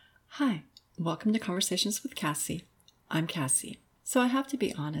Hi, welcome to Conversations with Cassi. I'm Cassi. So I have to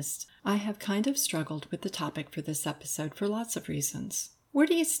be honest, I have kind of struggled with the topic for this episode for lots of reasons. Where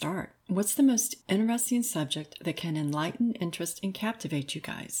do you start? What's the most interesting subject that can enlighten, interest, and captivate you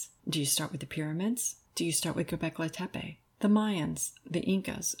guys? Do you start with the pyramids? Do you start with Gobekli Tepe? The Mayans, the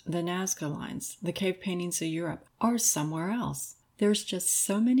Incas, the Nazca Lines, the cave paintings of Europe, or somewhere else? There's just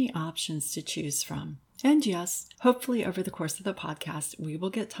so many options to choose from. And yes, hopefully over the course of the podcast, we will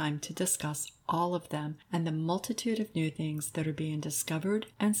get time to discuss all of them and the multitude of new things that are being discovered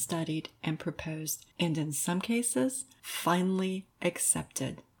and studied and proposed, and in some cases, finally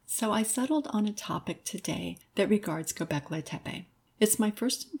accepted. So I settled on a topic today that regards Gobekli Tepe. It's my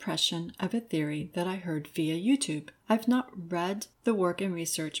first impression of a theory that I heard via YouTube. I've not read the work and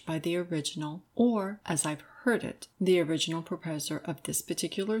research by the original, or, as I've heard it, the original proposer of this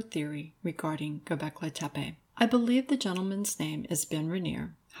particular theory regarding Gobekli Tepe. I believe the gentleman's name is Ben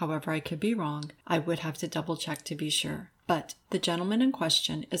Reneer. However, I could be wrong. I would have to double check to be sure. But the gentleman in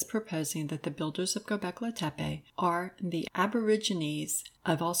question is proposing that the builders of Gobekli Tepe are the Aborigines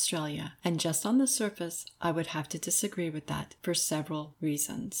of Australia, and just on the surface, I would have to disagree with that for several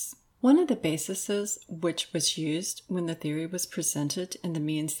reasons. One of the bases which was used when the theory was presented in the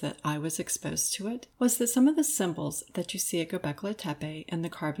means that I was exposed to it was that some of the symbols that you see at Gobekli Tepe in the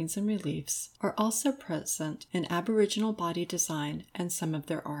carvings and reliefs are also present in Aboriginal body design and some of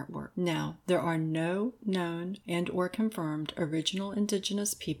their artwork. Now, there are no known and or confirmed original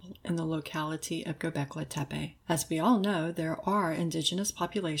indigenous people in the locality of Gobekli Tepe. As we all know, there are indigenous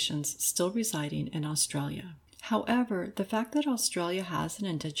populations still residing in Australia. However, the fact that Australia has an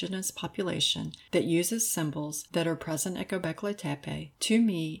indigenous population that uses symbols that are present at Gobekli Tepe, to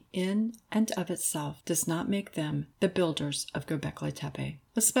me, in and of itself, does not make them the builders of Gobekli Tepe,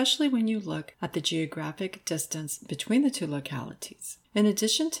 especially when you look at the geographic distance between the two localities. In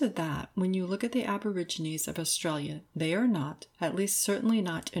addition to that, when you look at the Aborigines of Australia, they are not, at least certainly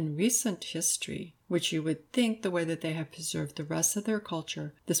not in recent history, which you would think the way that they have preserved the rest of their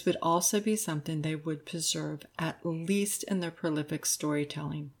culture, this would also be something they would preserve, at least in their prolific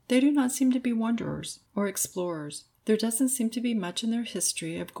storytelling. They do not seem to be wanderers or explorers. There doesn't seem to be much in their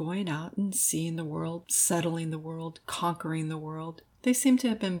history of going out and seeing the world, settling the world, conquering the world. They seem to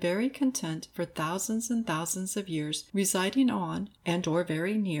have been very content for thousands and thousands of years residing on and or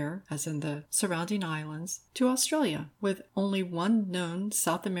very near, as in the surrounding islands, to Australia, with only one known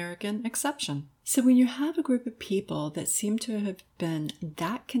South American exception. So when you have a group of people that seem to have been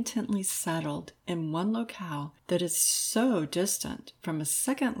that contently settled in one locale that is so distant from a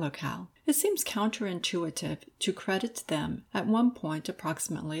second locale, it seems counterintuitive to credit them at one point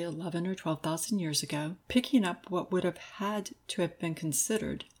approximately 11 or 12,000 years ago, picking up what would have had to have been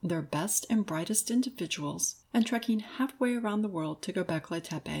considered their best and brightest individuals and trekking halfway around the world to Gobekli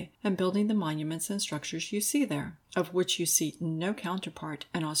Tepe and building the monuments and structures you see there, of which you see no counterpart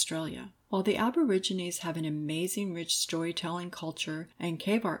in Australia. While the Aborigines have an amazing rich storytelling culture and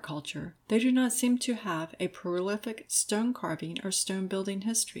cave art culture, they do not seem to have a prolific stone carving or stone building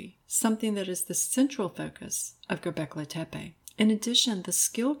history, something that is the central focus of Gobekli Tepe. In addition, the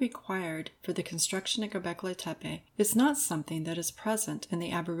skill required for the construction of Gobekli Tepe is not something that is present in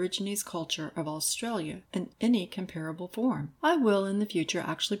the Aborigines culture of Australia in any comparable form. I will in the future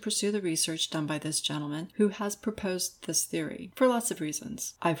actually pursue the research done by this gentleman who has proposed this theory, for lots of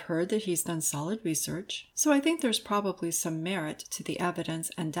reasons. I've heard that he's done solid research, so I think there's probably some merit to the evidence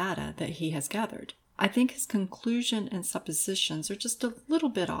and data that he has gathered. I think his conclusion and suppositions are just a little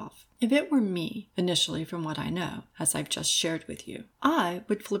bit off. If it were me, initially from what I know, as I've just shared with you, I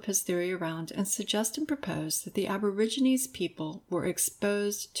would flip his theory around and suggest and propose that the Aborigines people were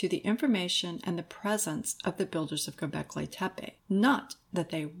exposed to the information and the presence of the builders of Gobekli Tepe, not that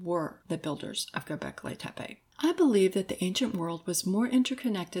they were the builders of Gobekli Tepe. I believe that the ancient world was more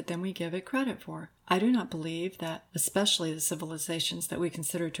interconnected than we give it credit for. I do not believe that, especially the civilizations that we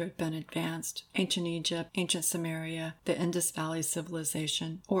consider to have been advanced, ancient Egypt, ancient Samaria, the Indus Valley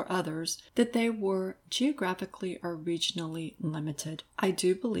civilization, or others, that they were geographically or regionally limited. I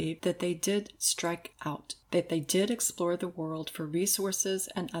do believe that they did strike out, that they did explore the world for resources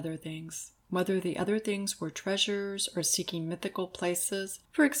and other things. Whether the other things were treasures or seeking mythical places.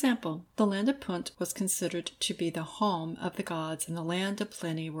 For example, the land of Punt was considered to be the home of the gods and the land of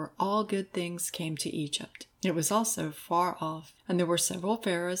plenty where all good things came to Egypt. It was also far off, and there were several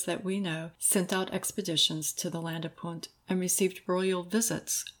pharaohs that we know sent out expeditions to the land of Punt and received royal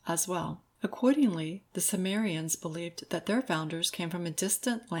visits as well. Accordingly, the Sumerians believed that their founders came from a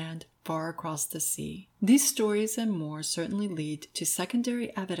distant land far across the sea. These stories and more certainly lead to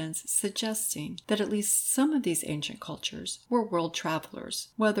secondary evidence suggesting that at least some of these ancient cultures were world travelers,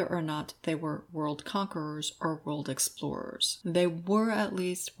 whether or not they were world conquerors or world explorers. They were at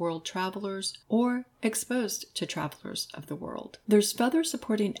least world travelers or exposed to travelers of the world. There's further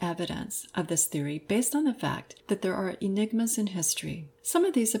supporting evidence of this theory based on the fact that there are enigmas in history. Some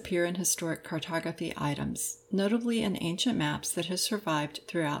of these appear in historic cartography items, notably in ancient maps that have survived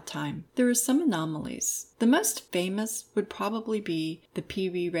throughout time. There are some anomalies. The most famous would probably be the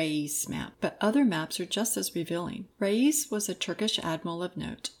Piri Reis map, but other maps are just as revealing. Reis was a Turkish admiral of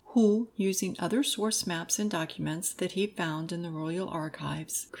note, who, using other source maps and documents that he found in the royal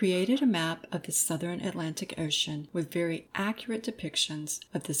archives, created a map of the southern Atlantic Ocean with very accurate depictions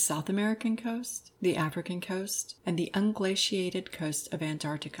of the South American coast, the African coast, and the unglaciated coast of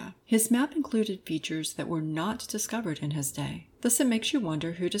Antarctica. His map included features that were not discovered in his day. Thus it makes you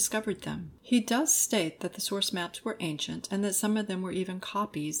wonder who discovered them. He does state that the source maps were ancient and that some of them were even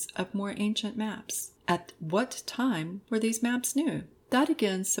copies of more ancient maps. At what time were these maps new? That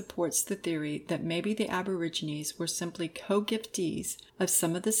again supports the theory that maybe the Aborigines were simply co-giftees of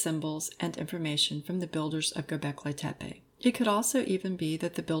some of the symbols and information from the builders of Gobekli Tepe. It could also even be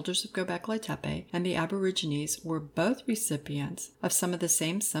that the builders of Gobekli Tepe and the Aborigines were both recipients of some of the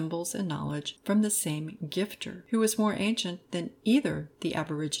same symbols and knowledge from the same gifter, who was more ancient than either the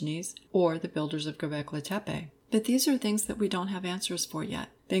Aborigines or the builders of Gobekli Tepe. But these are things that we don't have answers for yet,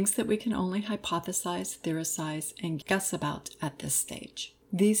 things that we can only hypothesize, theorize, and guess about at this stage.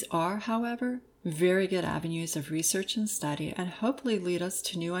 These are, however, very good avenues of research and study and hopefully lead us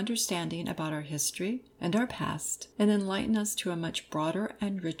to new understanding about our history and our past and enlighten us to a much broader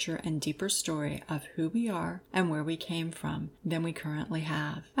and richer and deeper story of who we are and where we came from than we currently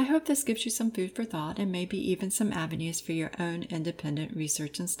have. I hope this gives you some food for thought and maybe even some avenues for your own independent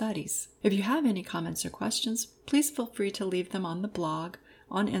research and studies. If you have any comments or questions, please feel free to leave them on the blog,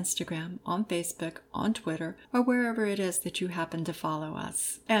 on Instagram, on Facebook, on Twitter, or wherever it is that you happen to follow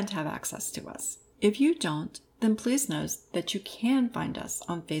us and have access to us. If you don't, then please know that you can find us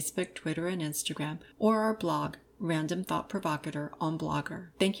on Facebook, Twitter, and Instagram, or our blog, Random Thought Provocateur on Blogger.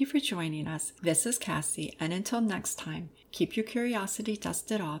 Thank you for joining us. This is Cassie, and until next time, keep your curiosity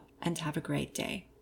dusted off and have a great day.